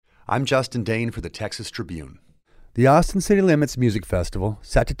I'm Justin Dane for the Texas Tribune. The Austin City Limits Music Festival,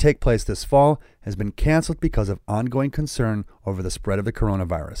 set to take place this fall, has been canceled because of ongoing concern over the spread of the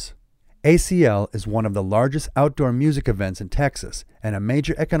coronavirus. ACL is one of the largest outdoor music events in Texas and a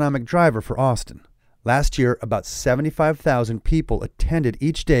major economic driver for Austin. Last year, about 75,000 people attended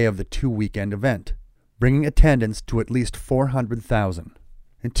each day of the two-weekend event, bringing attendance to at least 400,000.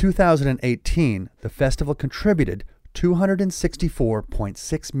 In 2018, the festival contributed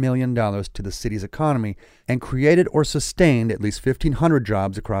 $264.6 million to the city's economy and created or sustained at least 1,500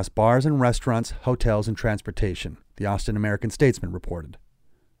 jobs across bars and restaurants, hotels, and transportation, the Austin-American Statesman reported.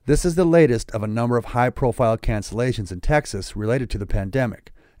 This is the latest of a number of high-profile cancellations in Texas related to the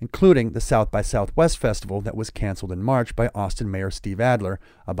pandemic, including the South by Southwest Festival that was canceled in March by Austin Mayor Steve Adler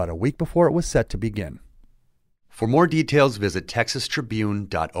about a week before it was set to begin. For more details, visit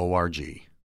texastribune.org.